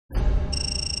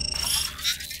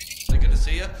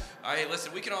you. Hey,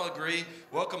 listen, we can all agree.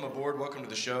 Welcome aboard. Welcome to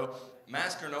the show.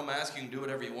 Mask or no mask, you can do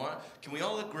whatever you want. Can we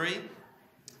all agree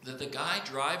that the guy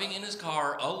driving in his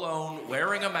car alone,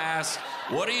 wearing a mask,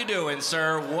 what are you doing,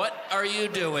 sir? What are you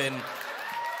doing?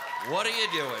 What are you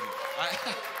doing?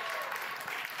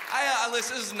 I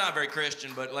listen, this is not very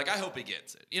Christian, but like I hope he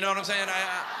gets it. You know what I'm saying?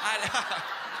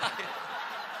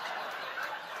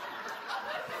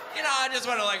 You know, I just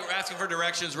want to like ask him for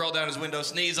directions, roll down his window,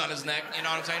 sneeze on his neck. You know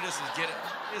what I'm saying?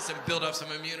 Just build up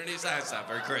some immunities. That's not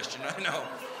very Christian, I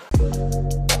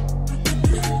know.